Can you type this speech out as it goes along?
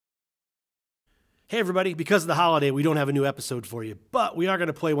Hey everybody, because of the holiday, we don't have a new episode for you, but we are going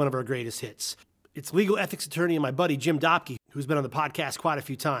to play one of our greatest hits. It's legal ethics attorney and my buddy Jim Doppke, who's been on the podcast quite a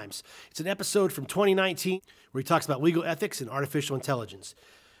few times. It's an episode from 2019 where he talks about legal ethics and artificial intelligence.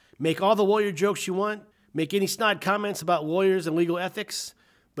 Make all the lawyer jokes you want, make any snide comments about lawyers and legal ethics,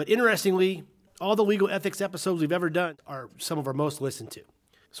 but interestingly, all the legal ethics episodes we've ever done are some of our most listened to.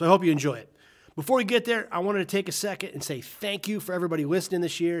 So I hope you enjoy it. Before we get there, I wanted to take a second and say thank you for everybody listening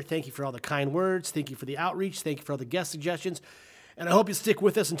this year. Thank you for all the kind words. Thank you for the outreach. Thank you for all the guest suggestions. And I hope you stick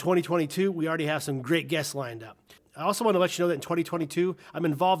with us in 2022. We already have some great guests lined up. I also want to let you know that in 2022, I'm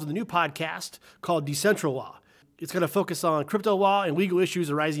involved in a new podcast called Decentral Law. It's going to focus on crypto law and legal issues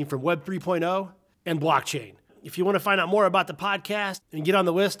arising from Web 3.0 and blockchain. If you want to find out more about the podcast and get on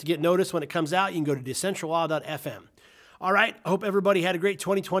the list to get noticed when it comes out, you can go to decentrallaw.fm. All right, I hope everybody had a great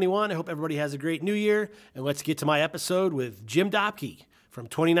 2021. I hope everybody has a great new year. And let's get to my episode with Jim Doppke from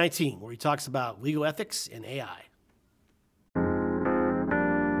 2019, where he talks about legal ethics and AI.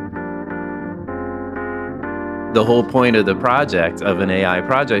 The whole point of the project, of an AI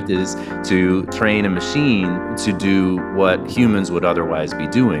project, is to train a machine to do what humans would otherwise be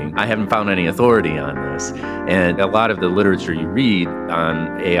doing. I haven't found any authority on this. And a lot of the literature you read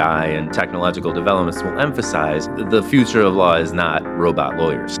on AI and technological developments will emphasize the future of law is not robot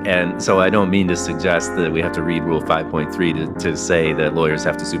lawyers. And so I don't mean to suggest that we have to read Rule 5.3 to say that lawyers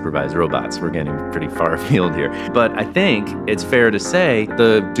have to supervise robots. We're getting pretty far afield here. But I think it's fair to say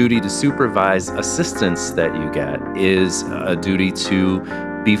the duty to supervise assistance that you get is a duty to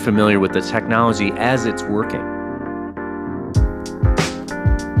be familiar with the technology as it's working.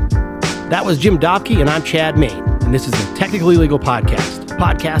 That was Jim Doppke, and I'm Chad Main, and this is the Technically Legal Podcast, a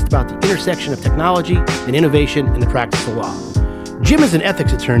podcast about the intersection of technology and innovation in the practice of law. Jim is an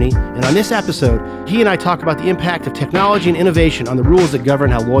ethics attorney, and on this episode, he and I talk about the impact of technology and innovation on the rules that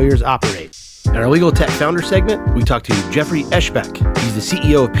govern how lawyers operate. In our Legal Tech Founder segment, we talk to Jeffrey Eschbeck. He's the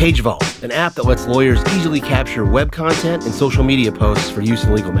CEO of PageVault, an app that lets lawyers easily capture web content and social media posts for use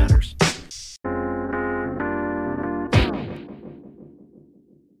in legal matters.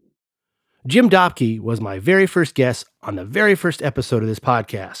 Jim Doppke was my very first guest on the very first episode of this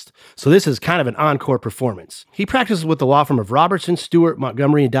podcast, so this is kind of an encore performance. He practices with the law firm of Robertson, Stewart,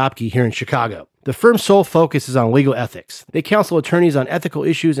 Montgomery, and Doppke here in Chicago. The firm's sole focus is on legal ethics. They counsel attorneys on ethical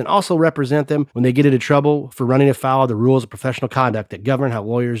issues and also represent them when they get into trouble for running afoul of the rules of professional conduct that govern how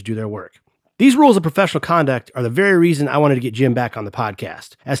lawyers do their work. These rules of professional conduct are the very reason I wanted to get Jim back on the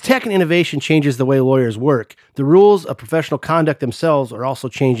podcast. As tech and innovation changes the way lawyers work, the rules of professional conduct themselves are also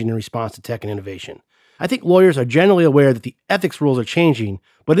changing in response to tech and innovation. I think lawyers are generally aware that the ethics rules are changing,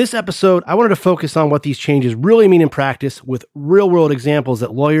 but this episode, I wanted to focus on what these changes really mean in practice with real-world examples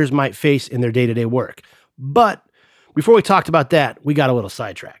that lawyers might face in their day-to-day work. But before we talked about that, we got a little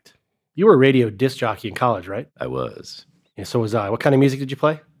sidetracked. You were a radio disc jockey in college, right? I was. And so was I. What kind of music did you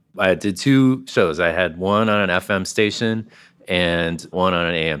play? I did two shows. I had one on an FM station and one on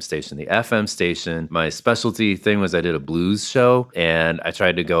an AM station. The FM station, my specialty thing was I did a blues show, and I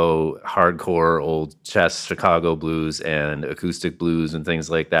tried to go hardcore old chess Chicago blues and acoustic blues and things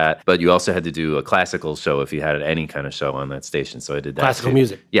like that. But you also had to do a classical show if you had any kind of show on that station. So I did that Classical too.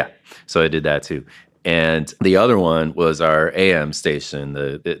 music. Yeah. So I did that too. And the other one was our AM station.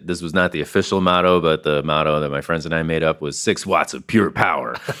 This was not the official motto, but the motto that my friends and I made up was 6 watts of pure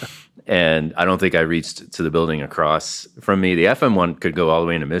power. And I don't think I reached to the building across from me. The FM one could go all the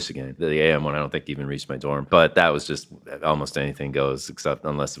way into Michigan. The AM one, I don't think even reached my dorm. But that was just almost anything goes, except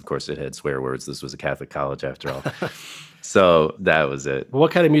unless, of course, it had swear words. This was a Catholic college after all. So that was it. Well,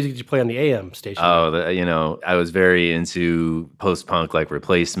 what kind of music did you play on the AM station? Oh, I was very into post-punk, like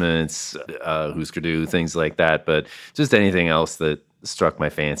Replacements, Husker Du, things like that. But just anything else that struck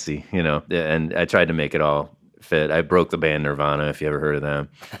my fancy, and I tried to make it all fit. I broke the band Nirvana, if you ever heard of them.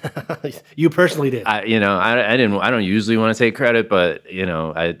 You personally did. I don't usually want to take credit, but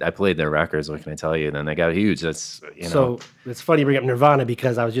I played their records. What can I tell you? And then they got huge. That's So it's funny you bring up Nirvana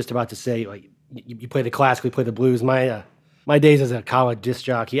because I was just about to say, like, you play the classical, you play the blues. My days as a college disc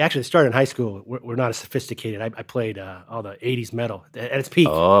jockey, actually started in high school. We're not as sophisticated. I played all the 80s metal at its peak.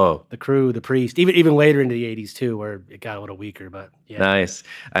 Oh. The Crew, the Priest, even later into the 80s too, where it got a little weaker, but yeah. Nice.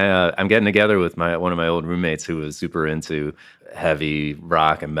 I'm getting together with one of my old roommates who was super into heavy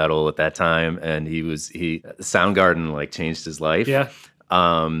rock and metal at that time, and he Soundgarden like changed his life. Yeah.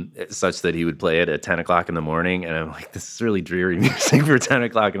 such that he would play it at 10 o'clock in the morning. And I'm like, this is really dreary music for 10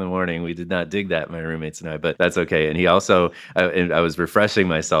 o'clock in the morning. We did not dig that, my roommates and I, but that's okay. And he also, and I was refreshing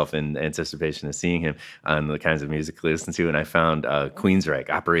myself in anticipation of seeing him on the kinds of music to listen to. And I found Queensryche,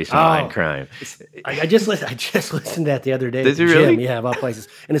 Operation Mind Crime. I just listened to that the other day. Did you really? Yeah, of all places.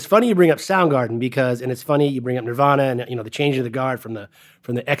 And it's funny you bring up Soundgarden and it's funny you bring up Nirvana and, the changing of the guard from the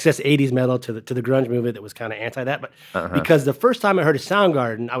excess 80s metal to the grunge movement that was kind of anti that. But because the first time I heard of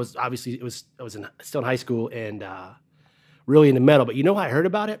Soundgarden, I was still in high school and really into metal. But you know how I heard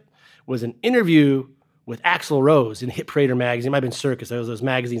about it? Was an interview with Axl Rose in Hit Parader magazine. It might have been Circus. There was those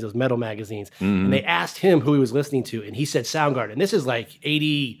magazines, those metal magazines. Mm-hmm. And they asked him who he was listening to, and he said Soundgarden. And this is like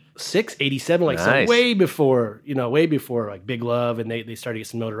 86, 87, like nice. So way before like Big Love, and they started to get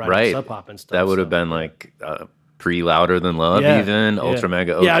some notoriety right. Sub Pop and stuff. That would have been like pre-Louder Than Love, even Ultra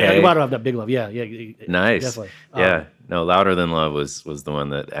Mega OK. Yeah, Louder Than Love, Big Love. Yeah. Nice. Definitely. Yeah. No, Louder Than Love was the one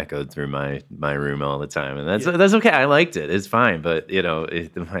that echoed through my room all the time, and that's okay. I liked it. It's fine, but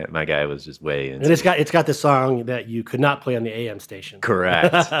my guy was just way into it. And it's got the song that you could not play on the AM station.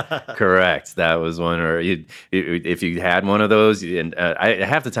 Correct. That was one, or if you had one of those, and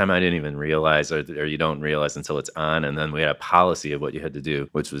half the time I didn't even realize, or you don't realize until it's on, and then we had a policy of what you had to do,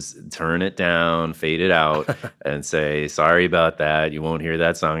 which was turn it down, fade it out, and say sorry about that. You won't hear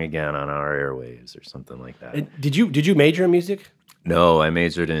that song again on our airwaves, or something like that. And did you major in music? No, I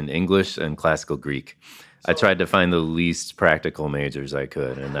majored in English and classical Greek. I tried to find the least practical majors I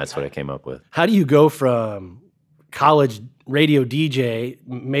could, and that's what I came up with. How do you go from college radio DJ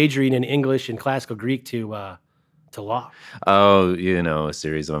majoring in English and classical Greek to law? Oh, a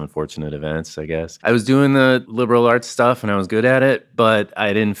series of unfortunate events, I guess. I was doing the liberal arts stuff, and I was good at it, but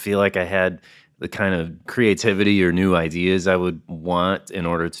I didn't feel like I had the kind of creativity or new ideas I would want in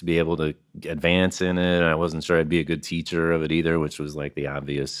order to be able to advance in it. And I wasn't sure I'd be a good teacher of it either, which was like the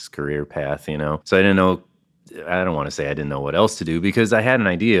obvious career path, So I didn't know, I don't want to say I didn't know what else to do, because I had an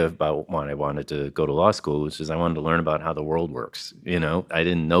idea about why I wanted to go to law school, which is I wanted to learn about how the world works. I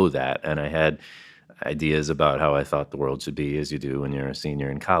didn't know that. And I had ideas about how I thought the world should be, as you do when you're a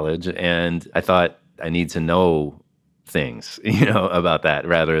senior in college. And I thought I need to know things, about that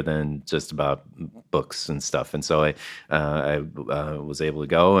rather than just about books and stuff. And so I was able to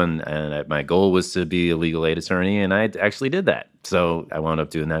go, and my goal was to be a legal aid attorney, and I actually did that. So I wound up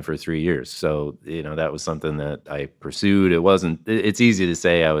doing that for 3 years. So, that was something that I pursued. It's easy to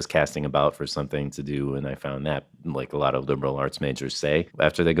say I was casting about for something to do, and I found that, like a lot of liberal arts majors say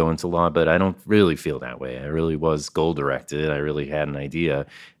after they go into law, but I don't really feel that way. I really was goal-directed. I really had an idea,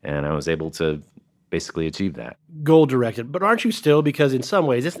 and I was able to basically achieve that. Goal directed, but aren't you still? Because in some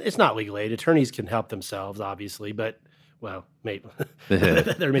ways, it's not legal aid. Attorneys can help themselves, obviously, but maybe.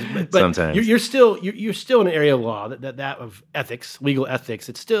 But sometimes you're still in an area of law that of ethics, legal ethics.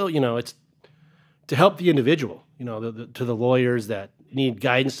 It's still it's to help the individual. To the lawyers that need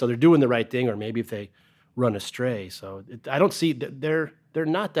guidance, so they're doing the right thing, or maybe if they run astray. So I don't see they're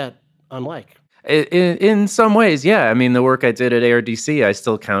not that unlike. In some ways, yeah. I mean, the work I did at ARDC, I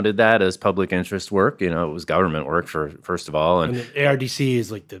still counted that as public interest work. It was government work first of all. And the ARDC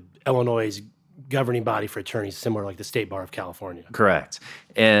is like the Illinois' governing body for attorneys, similar like the State Bar of California. Correct.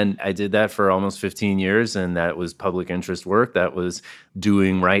 And I did that for almost 15 years, and that was public interest work. That was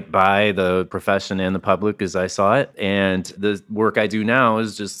doing right by the profession and the public as I saw it. And the work I do now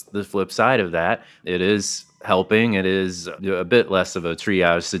is just the flip side of that. It is helping. It is a bit less of a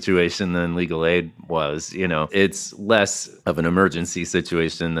triage situation than legal aid was. It's less of an emergency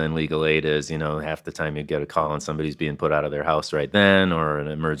situation than legal aid is. Half the time you get a call and somebody's being put out of their house right then, or an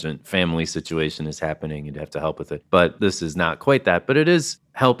emergent family situation is happening. You'd have to help with it. But this is not quite that, but it is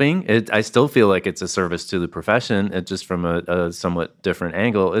helping. I still feel like it's a service to the profession, just from a somewhat different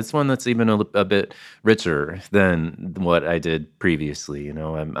angle. It's one that's even a bit richer than what I did previously.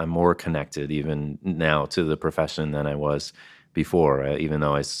 I'm more connected even now to the profession than I was before, even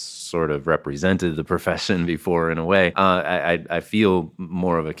though I sort of represented the profession before in a way. I feel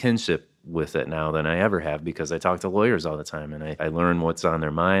more of a kinship with it now than I ever have, because I talk to lawyers all the time, and I learn what's on their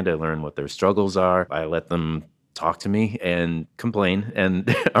mind. I learn what their struggles are. I let them talk to me and complain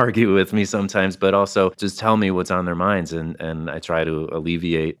and argue with me sometimes, but also just tell me what's on their minds, and I try to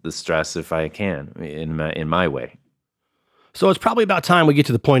alleviate the stress if I can in my way. So it's probably about time we get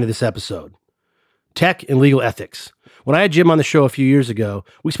to the point of this episode. Tech and legal ethics. When I had Jim on the show a few years ago,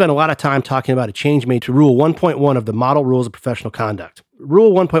 we spent a lot of time talking about a change made to Rule 1.1 of the Model Rules of Professional Conduct.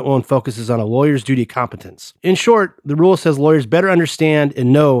 Rule 1.1 focuses on a lawyer's duty of competence. In short, the rule says lawyers better understand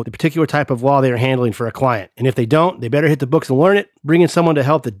and know the particular type of law they are handling for a client. And if they don't, they better hit the books and learn it, bring in someone to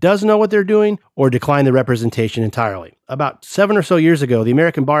help that does know what they're doing, or decline the representation entirely. About 7 or so years ago, the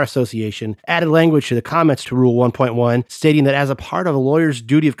American Bar Association added language to the comments to Rule 1.1, stating that as a part of a lawyer's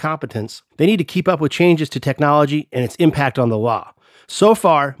duty of competence, they need to keep up with changes to technology and its impact on the law. So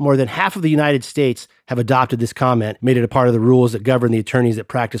far, more than half of the United States have adopted this comment, made it a part of the rules that govern the attorneys that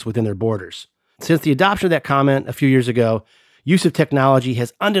practice within their borders. Since the adoption of that comment a few years ago, use of technology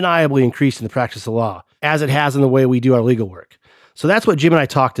has undeniably increased in the practice of law, as it has in the way we do our legal work. So that's what Jim and I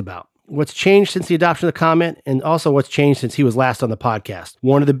talked about. What's changed since the adoption of the comment, and also what's changed since he was last on the podcast.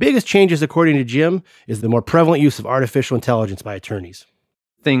 One of the biggest changes, according to Jim, is the more prevalent use of artificial intelligence by attorneys.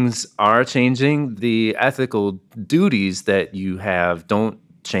 Things are changing. The ethical duties that you have don't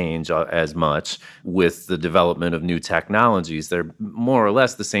change as much with the development of new technologies. They're more or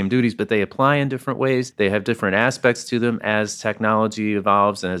less the same duties, but they apply in different ways. They have different aspects to them as technology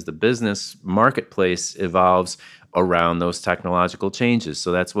evolves and as the business marketplace evolves around those technological changes.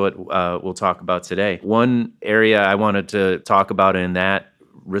 So that's what we'll talk about today. One area I wanted to talk about in that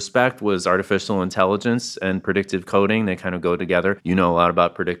respect was artificial intelligence and predictive coding. They kind of go together. You know a lot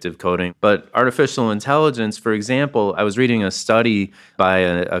about predictive coding. But artificial intelligence, for example, I was reading a study by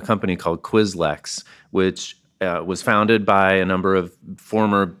a company called Quizlex, which was founded by a number of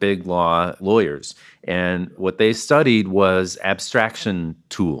former big law lawyers. And what they studied was abstraction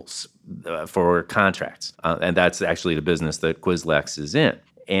tools for contracts. And that's actually the business that Quizlex is in.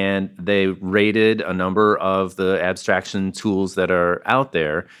 And they rated a number of the abstraction tools that are out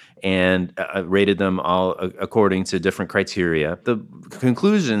there and rated them all according to different criteria. The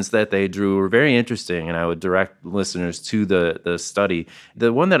conclusions that they drew were very interesting, and I would direct listeners to the study.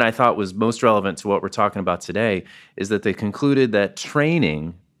 The one that I thought was most relevant to what we're talking about today is that they concluded that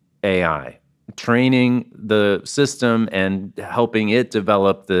training AI, training the system and helping it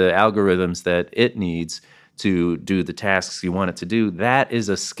develop the algorithms that it needs to do the tasks you want it to do, that is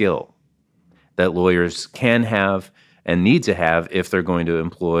a skill that lawyers can have and need to have if they're going to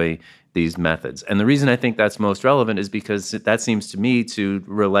employ these methods. And the reason I think that's most relevant is because that seems to me to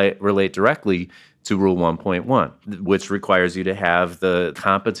relate directly to Rule 1.1, which requires you to have the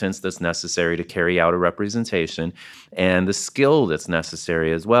competence that's necessary to carry out a representation and the skill that's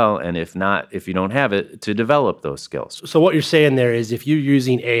necessary as well. And if you don't have it, to develop those skills. So what you're saying there is if you're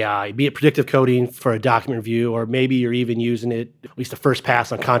using AI, be it predictive coding for a document review, or maybe you're even using it, at least a first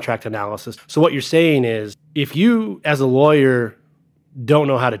pass on contract analysis. So what you're saying is if you, as a lawyer, don't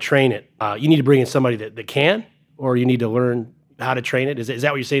know how to train it, you need to bring in somebody that can, or you need to learn how to train it? Is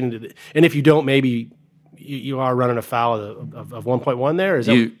that what you're saying? And if you don't, maybe you are running afoul of 1.1 there?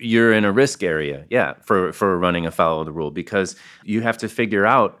 You're in a risk area, yeah, for running afoul of the rule, because you have to figure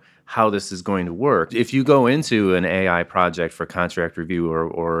out how this is going to work. If you go into an AI project for contract review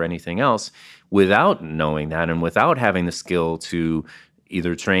or anything else without knowing that and without having the skill to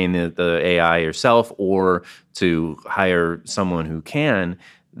either train the AI yourself or to hire someone who can,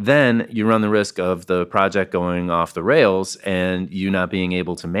 then you run the risk of the project going off the rails and you not being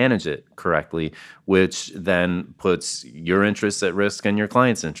able to manage it correctly, which then puts your interests at risk and your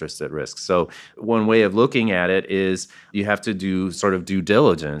client's interests at risk. So one way of looking at it is you have to do sort of due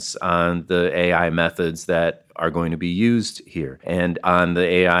diligence on the AI methods that are going to be used here and on the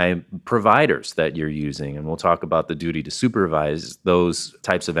AI providers that you're using. And we'll talk about the duty to supervise those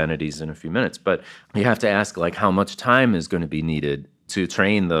types of entities in a few minutes. But you have to ask, like, how much time is going to be needed to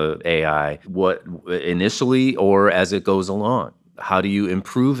train the AI, what initially or as it goes along? How do you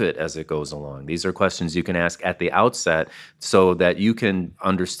improve it as it goes along? These are questions you can ask at the outset so that you can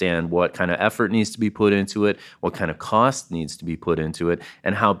understand what kind of effort needs to be put into it, what kind of cost needs to be put into it,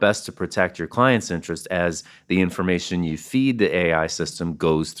 and how best to protect your client's interest as the information you feed the AI system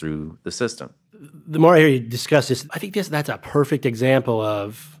goes through the system. The more I hear you discuss this, I think that's a perfect example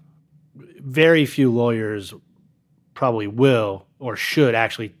of very few lawyers probably will or should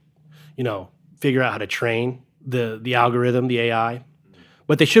actually, figure out how to train the algorithm, the AI.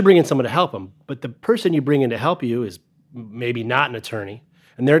 But they should bring in someone to help them. But the person you bring in to help you is maybe not an attorney,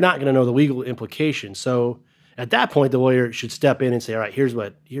 and they're not going to know the legal implications. So at that point, the lawyer should step in and say, all right, here's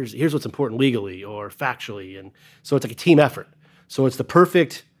what's important legally or factually. And so it's like a team effort. So it's the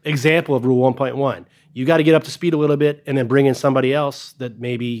perfect example of Rule 1.1. You got to get up to speed a little bit and then bring in somebody else that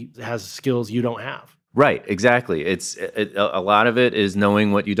maybe has skills you don't have. Right, exactly. A lot of it is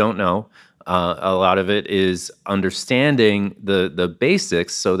knowing what you don't know. A lot of it is understanding the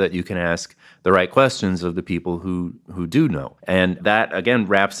basics so that you can ask the right questions of the people who do know. And that, again,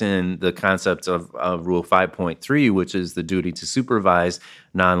 wraps in the concept of Rule 5.3, which is the duty to supervise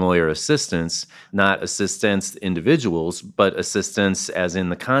non-lawyer assistance, not assistance individuals, but assistance as in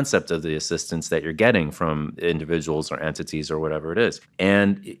the concept of the assistance that you're getting from individuals or entities or whatever it is.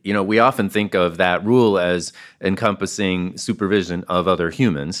 And, we often think of that rule as encompassing supervision of other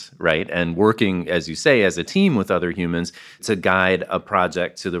humans, right? And working, as you say, as a team with other humans to guide a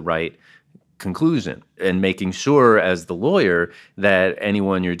project to the right conclusion, and making sure as the lawyer that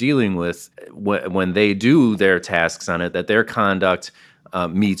anyone you're dealing with, when they do their tasks on it, that their conduct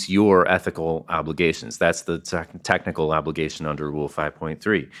meets your ethical obligations. That's the technical obligation under Rule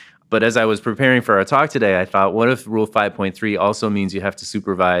 5.3. But as I was preparing for our talk today, I thought, what if Rule 5.3 also means you have to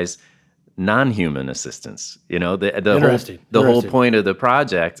supervise non-human assistance? The whole point of the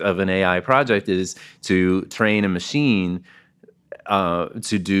project, of an AI project, is to train a machine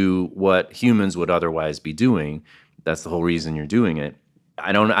to do what humans would otherwise be doing. That's the whole reason you're doing it.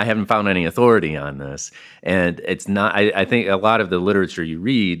 I haven't found any authority on this, and it's not. I think a lot of the literature you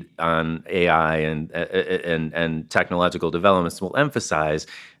read on AI and technological developments will emphasize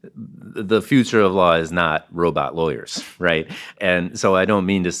the future of law is not robot lawyers, right? And so I don't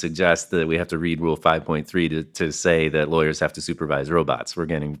mean to suggest that we have to read Rule 5.3 to say that lawyers have to supervise robots. We're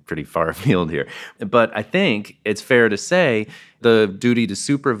getting pretty far afield here. But I think it's fair to say the duty to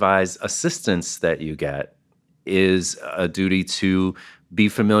supervise assistance that you get is a duty to be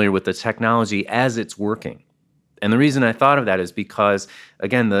familiar with the technology as it's working. And the reason I thought of that is because,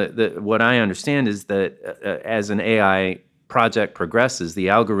 again, what I understand is that as an AI project progresses, the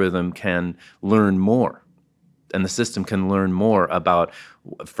algorithm can learn more, and the system can learn more about,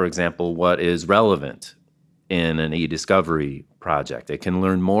 for example, what is relevant in an e-discovery project. It can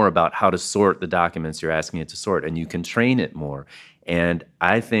learn more about how to sort the documents you're asking it to sort, and you can train it more. And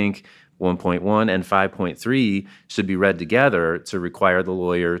I think 1.1 and 5.3 should be read together to require the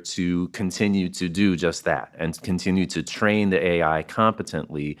lawyer to continue to do just that and continue to train the AI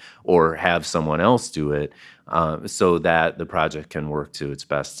competently, or have someone else do it so that the project can work to its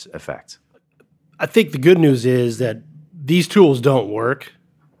best effect. I think the good news is that these tools don't work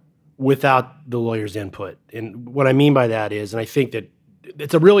without the lawyer's input. And what I mean by that is, and I think that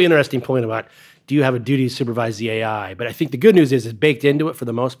it's a really interesting point about, do you have a duty to supervise the AI? But I think the good news is it's baked into it for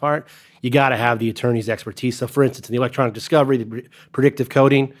the most part. You got to have the attorney's expertise. So for instance, in the electronic discovery, the predictive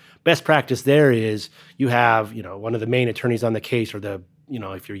coding, best practice there is you have, one of the main attorneys on the case, or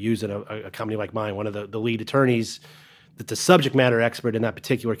if you're using a company like mine, one of the lead attorneys that's the subject matter expert in that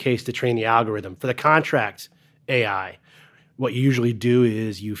particular case to train the algorithm. For the contract AI, what you usually do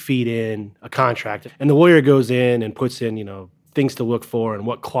is you feed in a contract, and the lawyer goes in and puts in, things to look for and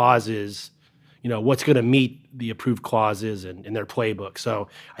what clauses, what's going to meet the approved clauses in their playbook. So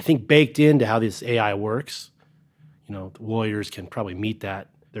I think baked into how this AI works, the lawyers can probably meet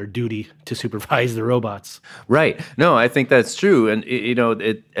their duty to supervise the robots. Right. No, I think that's true. And,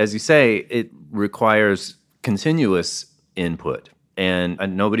 it, as you say, it requires continuous input. And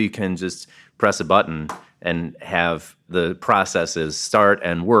nobody can just press a button and have the processes start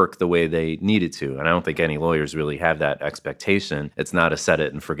and work the way they need it to. And I don't think any lawyers really have that expectation. It's not a set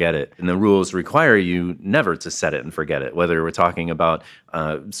it and forget it. And the rules require you never to set it and forget it, whether we're talking about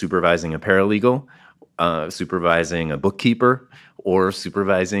supervising a paralegal, supervising a bookkeeper, or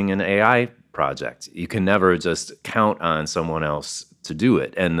supervising an AI project. You can never just count on someone else to do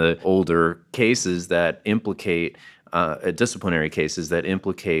it. And the older cases that implicate disciplinary cases that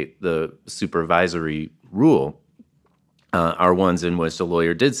implicate the supervisory rule are ones in which the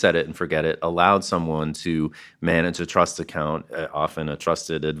lawyer did set it and forget it, allowed someone to manage a trust account, often a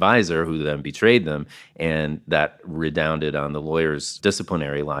trusted advisor who then betrayed them, and that redounded on the lawyer's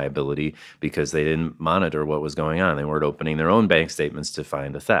disciplinary liability because they didn't monitor what was going on. They weren't opening their own bank statements to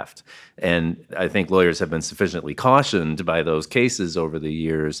find the theft. And I think lawyers have been sufficiently cautioned by those cases over the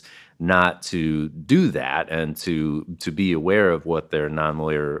years not to do that, and to be aware of what their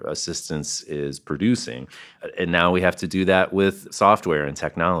non-lawyer assistance is producing. And now we have to do that with software and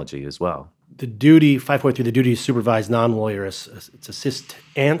technology as well. The duty, 5.3, the duty to supervise non-lawyer, it's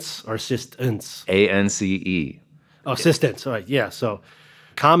assistants or assistants? ANCE. Oh, assistants, all right, yeah. So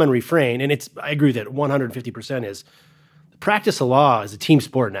common refrain, and I agree that 150% is, the practice of law is a team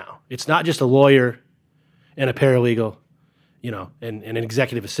sport now. It's not just a lawyer and a paralegal, and an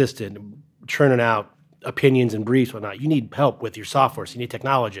executive assistant churning out opinions and briefs, whatnot. You need help with your software, so you need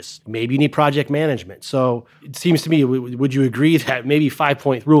technologists. Maybe you need project management. So it seems to me, would you agree that maybe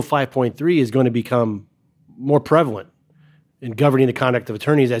Rule 5.3 is going to become more prevalent in governing the conduct of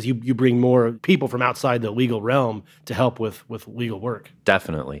attorneys as you bring more people from outside the legal realm to help with legal work.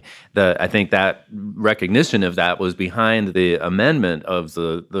 Definitely. I think that recognition of that was behind the amendment of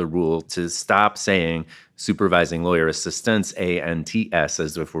the rule to stop saying supervising lawyer assistance, ANTS,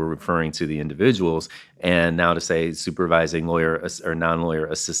 as if we're referring to the individuals, and now to say supervising lawyer or non-lawyer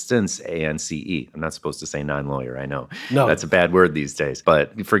assistance, ANCE. I'm not supposed to say non-lawyer, I know. No. That's a bad word these days,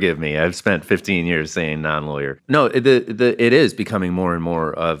 but forgive me. I've spent 15 years saying non-lawyer. No, it is becoming more and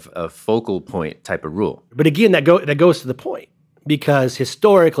more of a focal point type of rule. But again, that goes to the point, because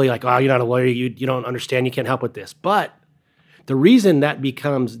historically, like, oh, you're not a lawyer, you don't understand, you can't help with this. But the reason that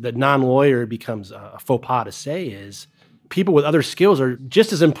non-lawyer becomes a faux pas to say is people with other skills are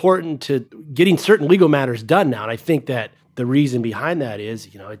just as important to getting certain legal matters done now. And I think that the reason behind that is,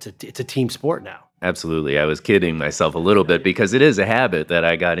 it's a team sport now. Absolutely. I was kidding myself a little bit because it is a habit that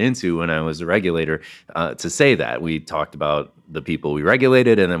I got into when I was a regulator to say that. We talked about the people we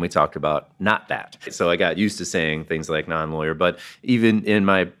regulated, and then we talked about not that. So I got used to saying things like non-lawyer. But even in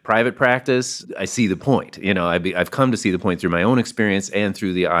my private practice, I see the point. I've come to see the point through my own experience and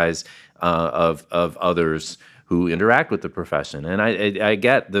through the eyes of others who interact with the profession. And I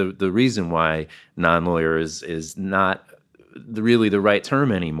get the reason why non-lawyer is not really the right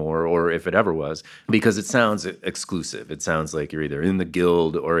term anymore, or if it ever was, because it sounds exclusive. It sounds like you're either in the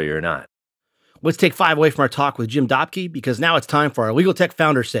guild or you're not. Let's take 5 away from our talk with Jim Doppke, because now it's time for our Legal Tech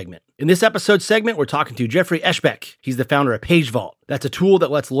Founder segment. In this episode segment, we're talking to Jeffrey Eschbeck. He's the founder of PageVault. That's a tool that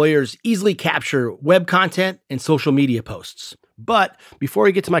lets lawyers easily capture web content and social media posts. But before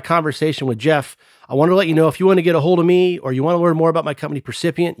we get to my conversation with Jeff, I want to let you know, if you want to get a hold of me or you want to learn more about my company,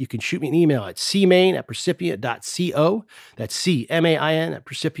 Percipient, you can shoot me an email at cmain@percipient.co. That's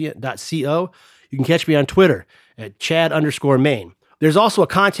CMAIN@percipient.co. You can catch me on Twitter at Chad_Main. There's also a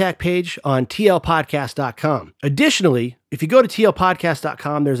contact page on tlpodcast.com. Additionally, if you go to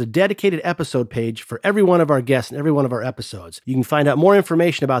tlpodcast.com, there's a dedicated episode page for every one of our guests and every one of our episodes. You can find out more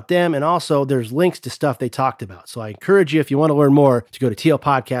information about them, and also there's links to stuff they talked about. So I encourage you, if you want to learn more, to go to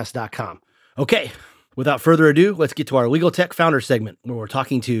tlpodcast.com. Okay, without further ado, let's get to our Legal Tech Founder segment, where we're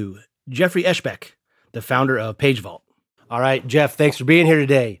talking to Jeffrey Eschbeck, the founder of PageVault. All right, Jeff, thanks for being here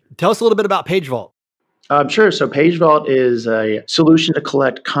today. Tell us a little bit about PageVault. Sure. So PageVault is a solution to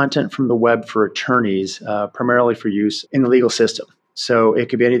collect content from the web for attorneys, primarily for use in the legal system. So it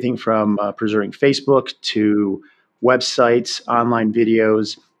could be anything from preserving Facebook to websites, online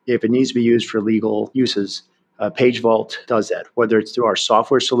videos. If it needs to be used for legal uses, PageVault does that, whether it's through our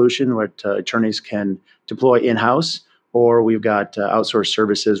software solution, where attorneys can deploy in-house, or we've got outsourced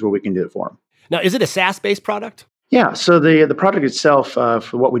services where we can do it for them. Now, is it a SaaS-based product? Yeah, so the product itself,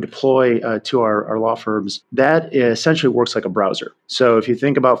 for what we deploy to our law firms, that essentially works like a browser. So if you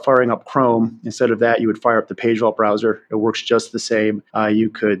think about firing up Chrome, instead of that, you would fire up the PageVault browser. It works just the same. You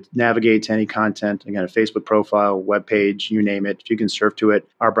could navigate to any content, again, a Facebook profile, web page, you name it. If you can surf to it,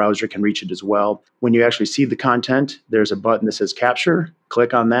 our browser can reach it as well. When you actually see the content, there's a button that says capture.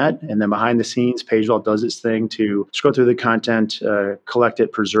 Click on that, and then behind the scenes, PageVault does its thing to scroll through the content, collect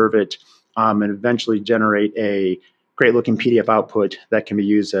it, preserve it, and eventually generate a great-looking PDF output that can be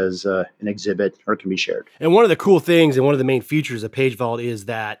used as an exhibit or can be shared. And one of the cool things and one of the main features of PageVault is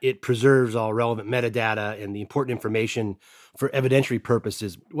that it preserves all relevant metadata and the important information for evidentiary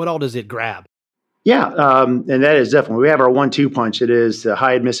purposes. What all does it grab? Yeah, and that is definitely, we have our 1-2 punch. It is the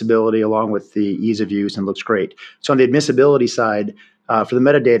high admissibility along with the ease of use, and looks great. So on the admissibility side, for the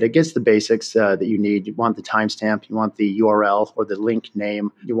metadata, it gets the basics that you need. You want the timestamp, you want the URL or the link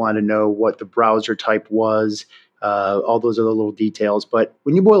name, you want to know what the browser type was, all those other little details. But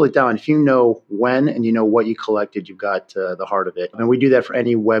when you boil it down, if you know when and you know what you collected, you've got the heart of it. And we do that for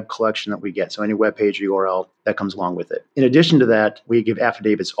any web collection that we get. So any web page or URL that comes along with it. In addition to that, we give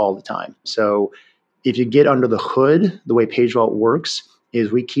affidavits all the time. So if you get under the hood, the way PageVault works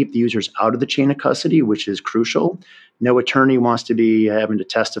is we keep the users out of the chain of custody, which is crucial. No attorney wants to be having to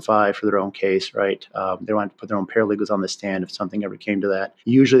testify for their own case, right? They want to put their own paralegals on the stand if something ever came to that.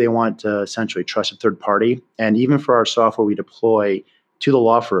 Usually they want to essentially trust a third party. And even for our software we deploy to the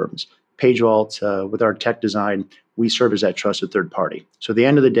law firms, PageVault, with our tech design, we serve as that trusted third party. So at the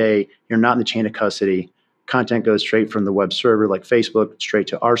end of the day, you're not in the chain of custody. Content goes straight from the web server like Facebook straight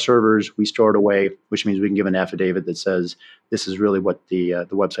to our servers. We store it away, which means we can give an affidavit that says this is really what the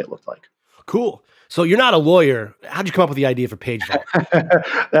website looked like. Cool. So you're not a lawyer. How'd you come up with the idea for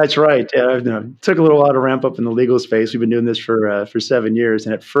PageVault? That's right. It took a little while to ramp up in the legal space. We've been doing this for 7 years.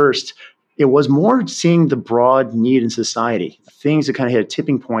 And at first, it was more seeing the broad need in society. Things that kind of hit a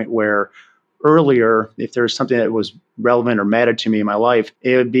tipping point where earlier, if there was something that was relevant or mattered to me in my life,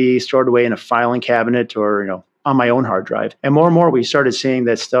 it would be stored away in a filing cabinet or on my own hard drive. And more, we started seeing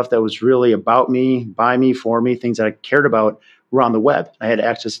that stuff that was really about me, by me, for me, things that I cared about were on the web. I had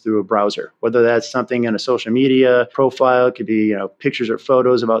access through a browser, whether that's something in a social media profile, it could be pictures or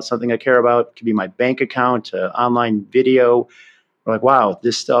photos about something I care about, it could be my bank account, online video. We're like, wow,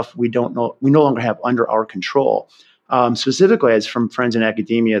 this stuff we no longer have under our control. Specifically, as from friends in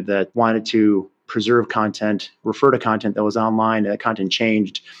academia that wanted to preserve content, refer to content that was online, that content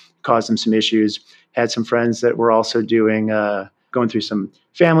changed, caused them some issues. Had some friends that were also going through some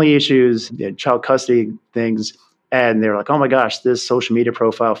family issues, child custody things. And they're like, oh my gosh, this social media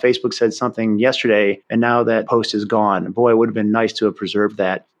profile, Facebook said something yesterday, and now that post is gone. Boy, it would have been nice to have preserved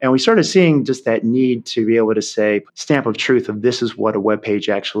that. And we started seeing just that need to be able to say, stamp of truth of this is what a web page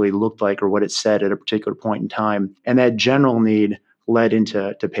actually looked like or what it said at a particular point in time. And that general need led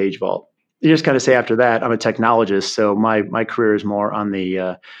into Page Vault. You just kind of say after that, I'm a technologist, so my career is more on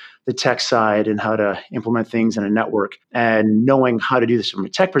the tech side and how to implement things in a network. And knowing how to do this from a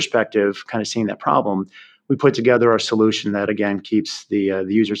tech perspective, kind of seeing that problem, we put together our solution that, again, keeps the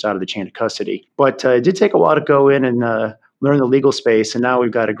users out of the chain of custody. But it did take a while to go in and learn the legal space. And now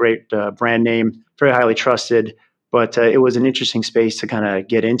we've got a great brand name, very highly trusted. But it was an interesting space to kind of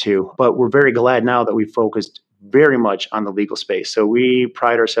get into. But we're very glad now that we focused very much on the legal space. So we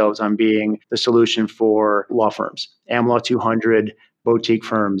pride ourselves on being the solution for law firms, AmLaw 200, boutique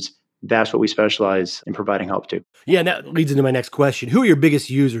firms. That's what we specialize in providing help to. Yeah, and that leads into my next question. Who are your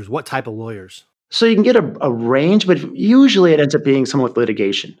biggest users? What type of lawyers? So you can get a range, but usually it ends up being someone with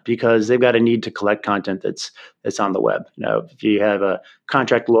litigation because they've got a need to collect content that's on the web. If you have a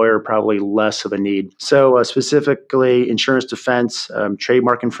contract lawyer, probably less of a need. So specifically insurance defense,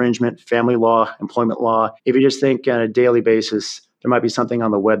 trademark infringement, family law, employment law. If you just think on a daily basis, there might be something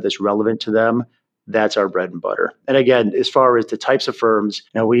on the web that's relevant to them. That's our bread and butter. And again, as far as the types of firms,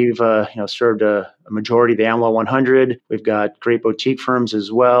 we've served a majority of the AmLaw 100. We've got great boutique firms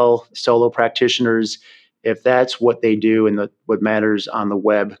as well, solo practitioners. If that's what they do and what matters on the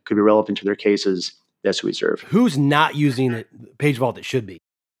web could be relevant to their cases, that's who we serve. Who's not using Page Vault that should be?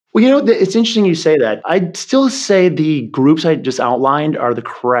 Well, it's interesting you say that. I'd still say the groups I just outlined are the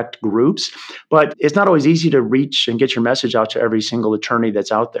correct groups, but it's not always easy to reach and get your message out to every single attorney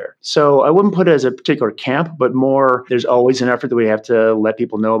that's out there. So I wouldn't put it as a particular camp, but more there's always an effort that we have to let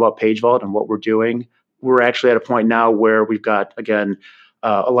people know about Page Vault and what we're doing. We're actually at a point now where we've got, again,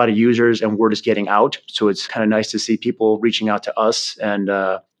 a lot of users and word is getting out. So it's kind of nice to see people reaching out to us and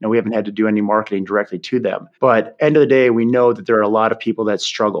we haven't had to do any marketing directly to them. But end of the day, we know that there are a lot of people that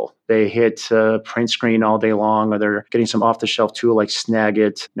struggle. They hit print screen all day long, or they're getting some off-the-shelf tool like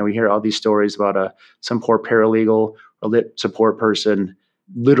Snagit. We hear all these stories about some poor paralegal or lit support person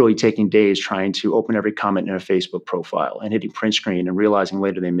literally taking days trying to open every comment in a Facebook profile and hitting print screen and realizing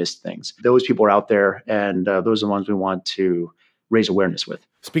later they missed things. Those people are out there, and those are the ones we want to raise awareness with.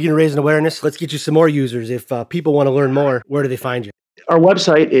 Speaking of raising awareness, let's get you some more users. If people want to learn more, where do they find you? Our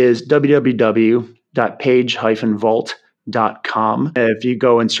website is www.page-vault.com. If you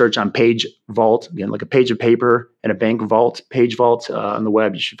go and search on Page Vault, again, like a page of paper and a bank vault, Page Vault on the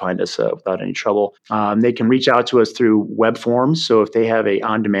web, you should find us without any trouble. They can reach out to us through web forms. So if they have a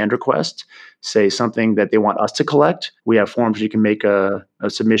on-demand request, say something that they want us to collect, we have forms you can make a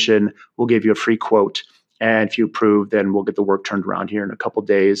submission. We'll give you a free quote. And if you approve, then we'll get the work turned around here in a couple of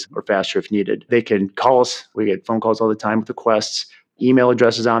days or faster if needed. They can call us. We get phone calls all the time with requests. Email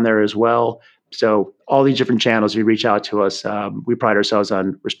addresses on there as well. So all these different channels, you reach out to us. We pride ourselves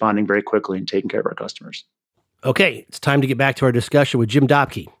on responding very quickly and taking care of our customers. Okay, it's time to get back to our discussion with Jim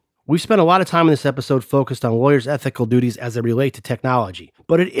Doppke. We've spent a lot of time in this episode focused on lawyers' ethical duties as they relate to technology.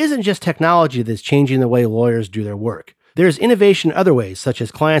 But it isn't just technology that's changing the way lawyers do their work. There's innovation in other ways, such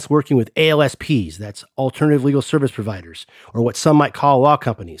as clients working with ALSPs, that's alternative legal service providers, or what some might call law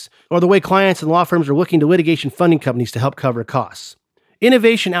companies, or the way clients and law firms are looking to litigation funding companies to help cover costs.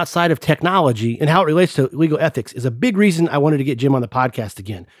 Innovation outside of technology and how it relates to legal ethics is a big reason I wanted to get Jim on the podcast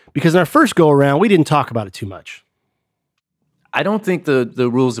again, because in our first go-around, we didn't talk about it too much. I don't think the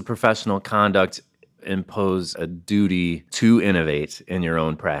rules of professional conduct impose a duty to innovate in your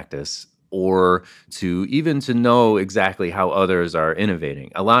own practice, or to know exactly how others are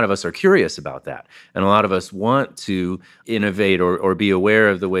innovating. A lot of us are curious about that. And a lot of us want to innovate or be aware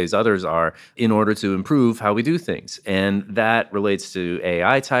of the ways others are in order to improve how we do things. And that relates to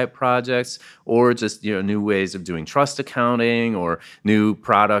AI type projects, or just new ways of doing trust accounting, or new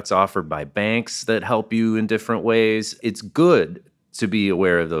products offered by banks that help you in different ways. It's good to be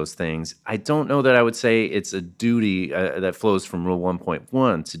aware of those things. I don't know that I would say it's a duty that flows from Rule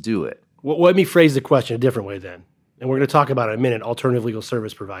 1.1 to do it. Well, let me phrase the question a different way then. And we're going to talk about in a minute, alternative legal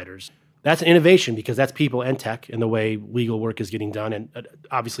service providers. That's an innovation because that's people and tech and the way legal work is getting done. And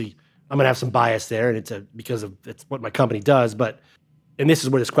obviously, I'm going to have some bias there, and it's because it's what my company does. And this is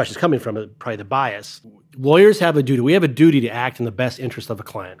where this question is coming from, probably the bias. Lawyers have a duty. We have a duty to act in the best interest of a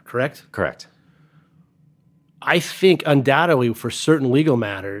client, correct? Correct. I think undoubtedly for certain legal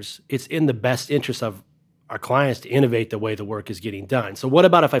matters, it's in the best interest of our clients to innovate the way the work is getting done. So what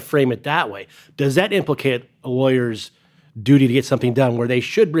about if I frame it that way? Does that implicate a lawyer's duty to get something done where they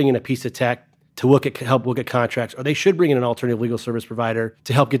should bring in a piece of tech to help look at contracts, or they should bring in an alternative legal service provider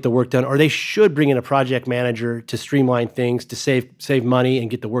to help get the work done, or they should bring in a project manager to streamline things, to save money and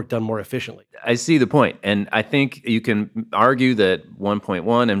get the work done more efficiently? I see the point. And I think you can argue that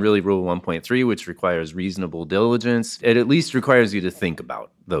 1.1 and really Rule 1.3, which requires reasonable diligence, it at least requires you to think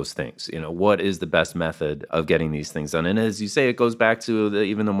about those things. What is the best method of getting these things done? And as you say, it goes back to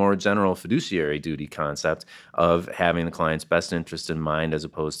even the more general fiduciary duty concept of having the client's best interest in mind as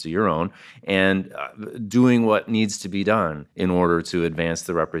opposed to your own, and doing what needs to be done in order to advance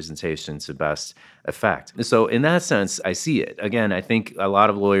the representation to best effect. So in that sense, I see it. Again, I think a lot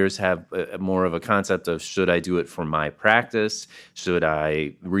of lawyers have more of a concept of, should I do it for my practice? Should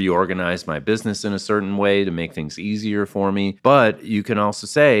I reorganize my business in a certain way to make things easier for me? But you can also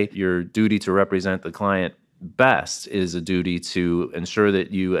say your duty to represent the client best is a duty to ensure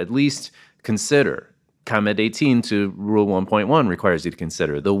that you at least consider. Comment 18 to Rule 1.1 requires you to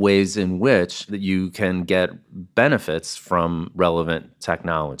consider the ways in which that you can get benefits from relevant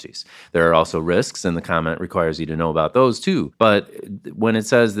technologies. There are also risks, and the comment requires you to know about those too. But when it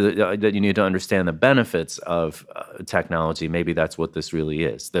says that you need to understand the benefits of technology, maybe that's what this really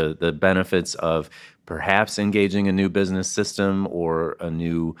is. The benefits of perhaps engaging a new business system or a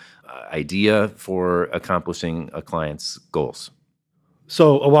new idea for accomplishing a client's goals.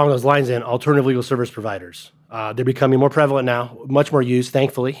 So along those lines then, alternative legal service providers, they're becoming more prevalent now, much more used,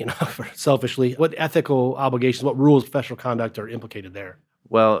 thankfully, selfishly. What ethical obligations, what rules of professional conduct are implicated there?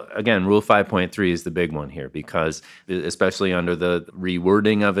 Well, again, Rule 5.3 is the big one here because, especially under the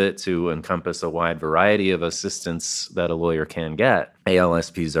rewording of it to encompass a wide variety of assistance that a lawyer can get,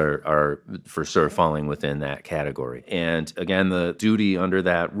 ALSPs are for sure falling within that category. And again, the duty under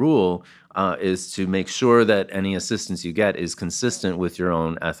that rule is to make sure that any assistance you get is consistent with your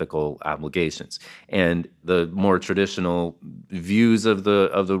own ethical obligations. And the more traditional views of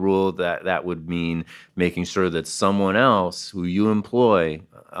the rule, that would mean making sure that someone else who you employ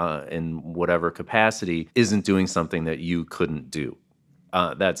in whatever capacity isn't doing something that you couldn't do.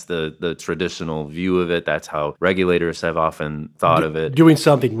 That's the traditional view of it. That's how regulators have often thought of it. Doing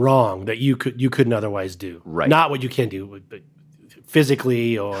something wrong that you couldn't otherwise do. Right. Not what you can do, but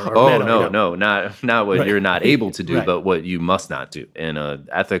physically or no, not what you're not able to do, but what you must not do in an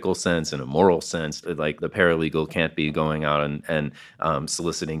ethical sense, in a moral sense. Like the paralegal can't be going out and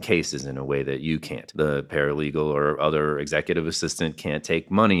soliciting cases in a way that you can't. The paralegal or other executive assistant can't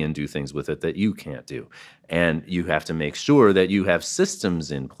take money and do things with it that you can't do. And you have to make sure that you have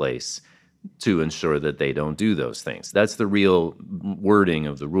systems in place to ensure that they don't do those things. That's the real wording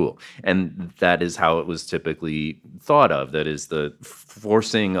of the rule. And that is how it was typically thought of. That is the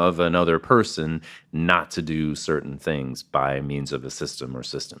forcing of another person not to do certain things by means of a system or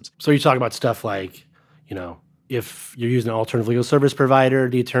systems. So you talk about stuff like, if you're using an alternative legal service provider,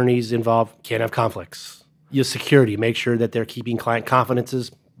 the attorneys involved can't have conflicts. Your security, make sure that they're keeping client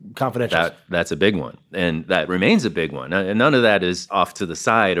confidences confidential. That's a big one, and that remains a big one. And none of that is off to the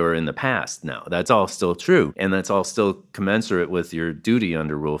side or in the past now. That's all still true, and that's all still commensurate with your duty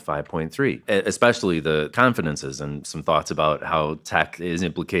under Rule 5.3, especially the confidences and some thoughts about how tech is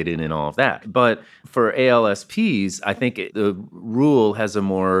implicated in all of that. But for ALSPs, I think the rule has a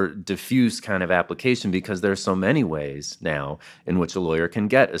more diffuse kind of application because there's so many ways now in which a lawyer can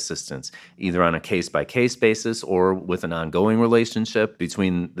get assistance, either on a case-by-case basis or with an ongoing relationship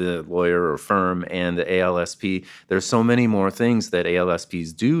between the lawyer or firm and the ALSP. There's so many more things that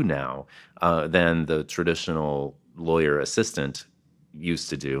ALSPs do now than the traditional lawyer assistant used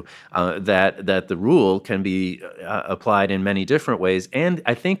to do, that the rule can be applied in many different ways, and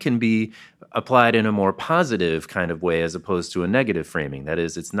I think can be applied in a more positive kind of way as opposed to a negative framing. That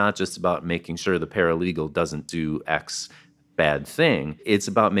is, it's not just about making sure the paralegal doesn't do X bad thing. It's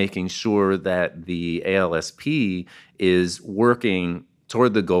about making sure that the ALSP is working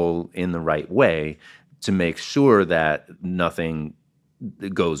toward the goal in the right way to make sure that nothing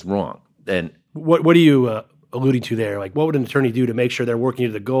goes wrong. And what are you alluding to there? Like, what would an attorney do to make sure they're working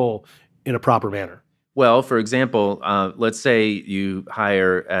to the goal in a proper manner? Well, for example, let's say you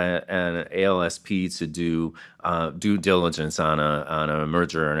hire an ALSP to do due diligence on a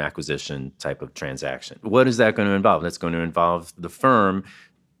merger and acquisition type of transaction. What is that going to involve? That's going to involve the firm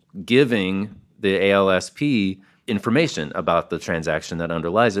giving the ALSP information about the transaction that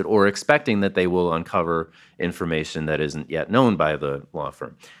underlies it, or expecting that they will uncover information that isn't yet known by the law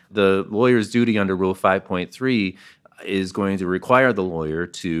firm. The lawyer's duty under Rule 5.3 is going to require the lawyer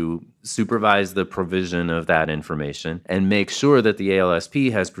to supervise the provision of that information and make sure that the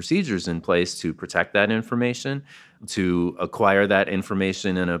ALSP has procedures in place to protect that information, to acquire that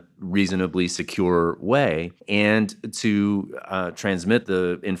information in a reasonably secure way, and to transmit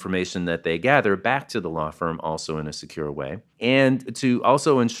the information that they gather back to the law firm also in a secure way, and to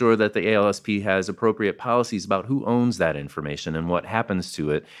also ensure that the ALSP has appropriate policies about who owns that information and what happens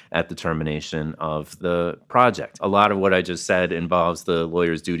to it at the termination of the project. A lot of what I just said involves the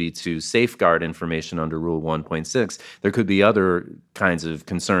lawyer's duty to safeguard information under Rule 1.6. There could be other kinds of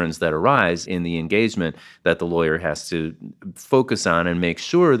concerns that arise in the engagement that the lawyer has to focus on and make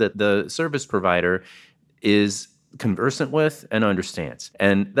sure that the service provider is conversant with and understands.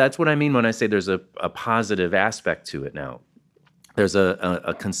 And that's what I mean when I say there's a positive aspect to it now. There's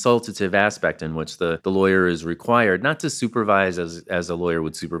a consultative aspect in which the lawyer is required not to supervise as a lawyer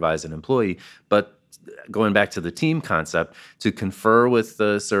would supervise an employee, but going back to the team concept, to confer with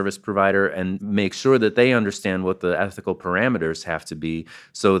the service provider and make sure that they understand what the ethical parameters have to be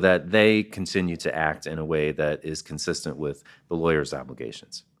so that they continue to act in a way that is consistent with the lawyer's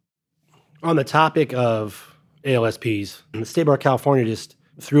obligations. On the topic of ALSPs, the State Bar of California just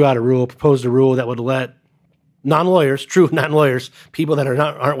proposed a rule that would let non-lawyers, true non-lawyers, people that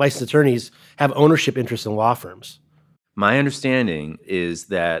aren't licensed attorneys, have ownership interests in law firms. My understanding is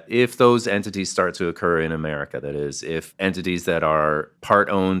that if those entities start to occur in America, that is, if entities that are part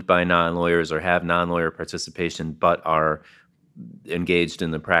owned by non-lawyers or have non-lawyer participation but are engaged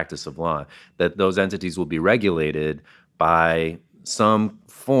in the practice of law, that those entities will be regulated by some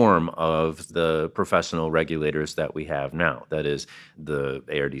form of the professional regulators that we have now. That is, the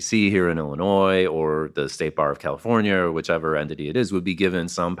ARDC here in Illinois or the State Bar of California or whichever entity it is would be given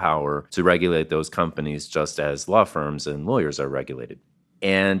some power to regulate those companies just as law firms and lawyers are regulated.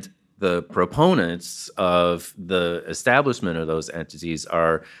 And the proponents of the establishment of those entities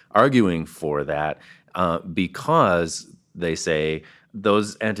are arguing for that because they say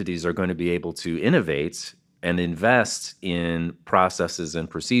those entities are going to be able to innovate and invest in processes and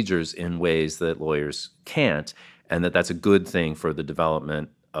procedures in ways that lawyers can't, and that's a good thing for the development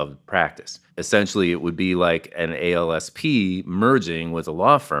of practice. Essentially, it would be like an ALSP merging with a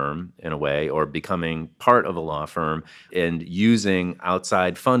law firm in a way, or becoming part of a law firm and using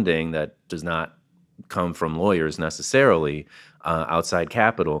outside funding that does not come from lawyers necessarily, outside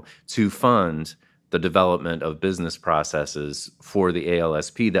capital, to fund the development of business processes for the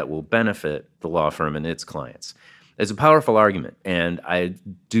ALSP that will benefit the law firm and its clients. It's a powerful argument, and I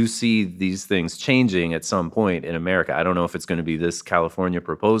do see these things changing at some point in America. I don't know if it's going to be this California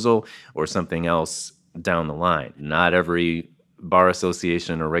proposal or something else down the line. Not every bar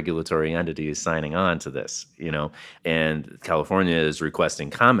association or regulatory entity is signing on to this, and California is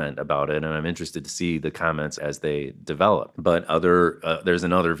requesting comment about it, and I'm interested to see the comments as they develop. But there's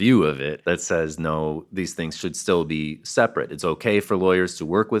another view of it that says, no, these things should still be separate. It's okay for lawyers to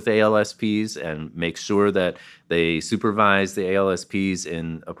work with ALSPs and make sure that they supervise the ALSPs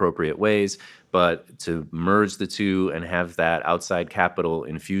in appropriate ways, but to merge the two and have that outside capital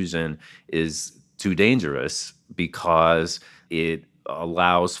infusion is too dangerous because it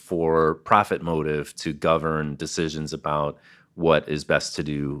allows for profit motive to govern decisions about what is best to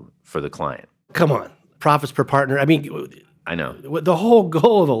do for the client. Come on, profits per partner. I mean, I know. The whole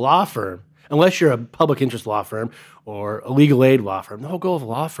goal of a law firm, unless you're a public interest law firm or a legal aid law firm, the whole goal of a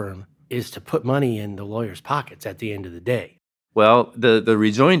law firm is to put money in the lawyer's pockets at the end of the day. Well, the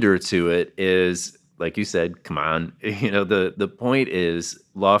rejoinder to it is, like you said, come on. The point is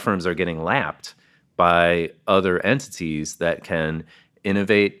law firms are getting lapped by other entities that can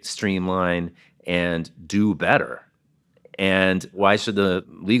innovate, streamline, and do better. And why should the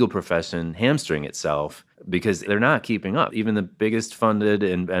legal profession hamstring itself? Because they're not keeping up. Even the biggest funded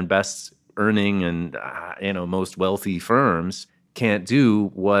and best earning and most wealthy firms can't do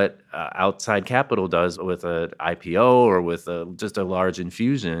what outside capital does with an IPO or with just a large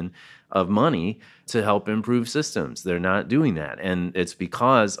infusion of money to help improve systems. They're not doing that. And it's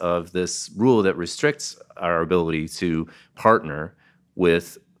because of this rule that restricts our ability to partner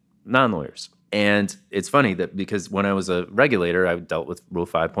with non-lawyers. And it's funny that because when I was a regulator, I dealt with Rule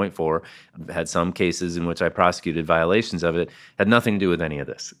 5.4, had some cases in which I prosecuted violations of it, had nothing to do with any of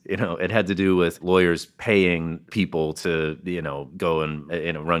this. It had to do with lawyers paying people to, go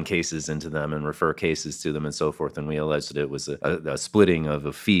and, run cases into them and refer cases to them and so forth. And we alleged that it was a splitting of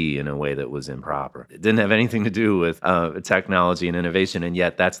a fee in a way that was improper. It didn't have anything to do with technology and innovation, and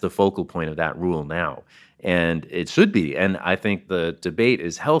yet that's the focal point of that rule now. And it should be. And I think the debate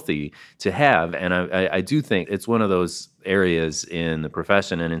is healthy to have. And I do think it's one of those areas in the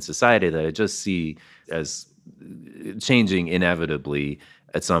profession and in society that I just see as changing inevitably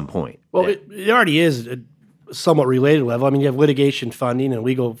at some point. Well, it already is a somewhat related level. I mean, you have litigation funding and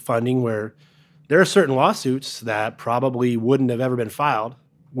legal funding where there are certain lawsuits that probably wouldn't have ever been filed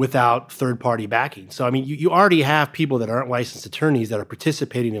without third-party backing. So, I mean, you already have people that aren't licensed attorneys that are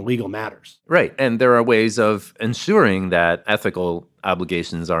participating in legal matters. Right. And there are ways of ensuring that ethical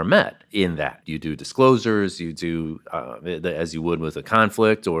obligations are met in that. You do disclosures, you do, as you would with a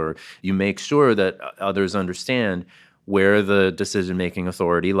conflict, or you make sure that others understand where the decision-making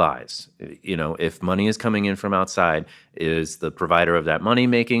authority lies. If money is coming in from outside, is the provider of that money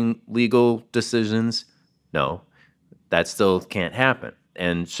making legal decisions? No, that still can't happen.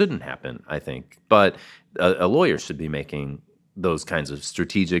 And shouldn't happen, I think. But a lawyer should be making those kinds of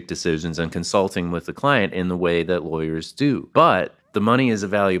strategic decisions and consulting with the client in the way that lawyers do. But the money is a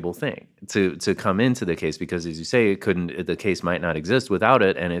valuable thing to come into the case because, as you say, the case might not exist without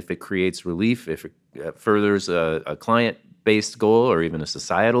it. And if it creates relief, if it furthers a client-based goal or even a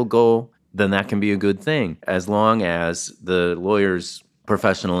societal goal, then that can be a good thing as long as the lawyer's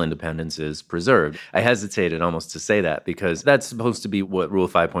professional independence is preserved. I hesitated almost to say that because that's supposed to be what Rule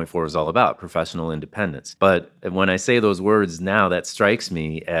 5.4 is all about, professional independence. But when I say those words now, that strikes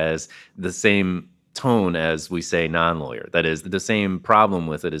me as the same tone as we say non-lawyer. That is, the same problem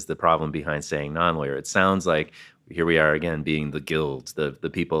with it is the problem behind saying non-lawyer. It sounds like here we are again being the guild, the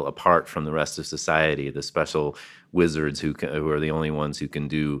people apart from the rest of society, the special wizards who are the only ones who can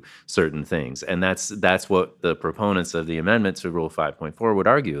do certain things. And that's what the proponents of the amendment to Rule 5.4 would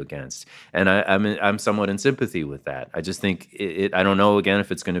argue against. And I'm somewhat in sympathy with that. I just think I don't know, again, if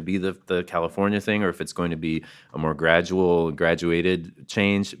it's going to be the California thing or if it's going to be a more graduated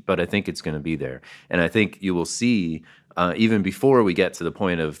change, but I think it's going to be there. And I think you will see even before we get to the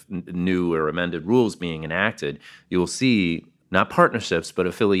point of new or amended rules being enacted, you will see not partnerships, but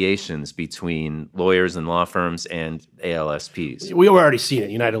affiliations between lawyers and law firms and ALSPs. We've already seen it.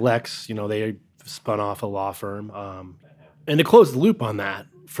 United Lex, they spun off a law firm. And to close the loop on that,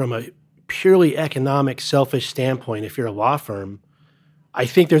 from a purely economic, selfish standpoint, if you're a law firm, I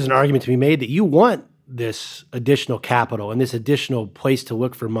think there's an argument to be made that you want this additional capital and this additional place to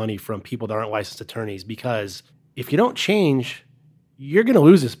look for money from people that aren't licensed attorneys, because if you don't change, you're going to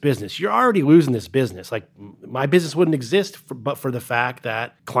lose this business. You're already losing this business. Like, my business wouldn't exist but for the fact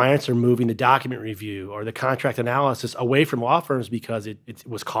that clients are moving the document review or the contract analysis away from law firms because it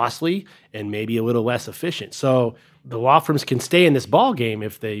was costly and maybe a little less efficient. So the law firms can stay in this ball game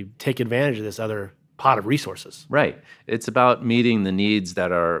if they take advantage of this other pot of resources. Right. It's about meeting the needs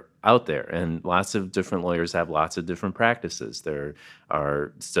that are out there, and lots of different lawyers have lots of different practices. There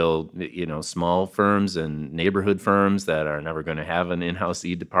are still, small firms and neighborhood firms that are never going to have an in-house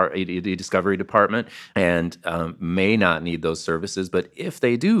e-discovery department and may not need those services. But if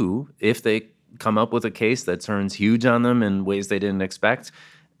they do, if they come up with a case that turns huge on them in ways they didn't expect,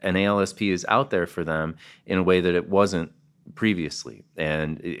 an ALSP is out there for them in a way that it wasn't previously.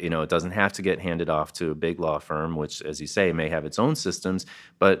 And, it doesn't have to get handed off to a big law firm, which, as you say, may have its own systems,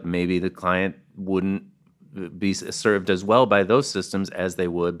 but maybe the client wouldn't be served as well by those systems as they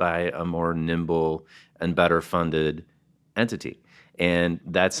would by a more nimble and better funded entity. And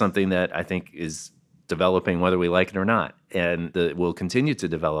that's something that I think is developing whether we like it or not, and will continue to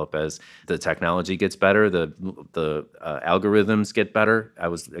develop as the technology gets better, the algorithms get better. I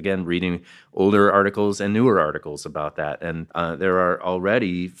was, again, reading older articles and newer articles about that, and there are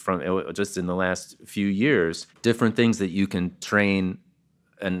already, from just in the last few years, different things that you can train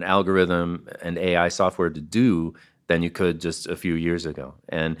an algorithm and AI software to do than you could just a few years ago.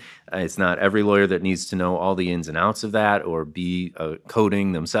 And it's not every lawyer that needs to know all the ins and outs of that or be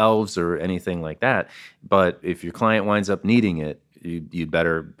coding themselves or anything like that. But if your client winds up needing it, you'd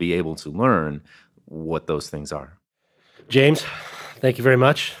better be able to learn what those things are. James, thank you very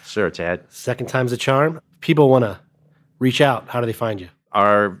much. Sure, Chad. Second time's a charm. People want to reach out. How do they find you?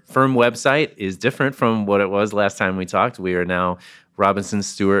 Our firm website is different from what it was last time we talked. We are now Robinson,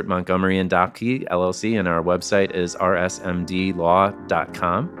 Stewart, Montgomery, and Doppke, LLC, and our website is rsmdlaw.com.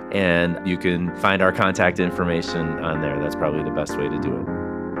 And you can find our contact information on there. That's probably the best way to do it.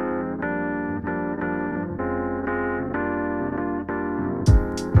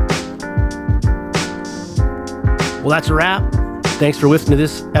 Well, that's a wrap. Thanks for listening to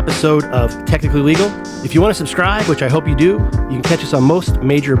this episode of Technically Legal. If you want to subscribe, which I hope you do, you can catch us on most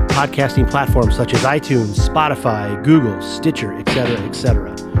major podcasting platforms such as iTunes, Spotify, Google, Stitcher, etc.,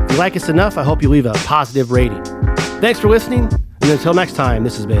 etc. If you like us enough, I hope you leave a positive rating. Thanks for listening, and until next time,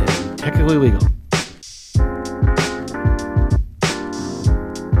 this has been Technically Legal.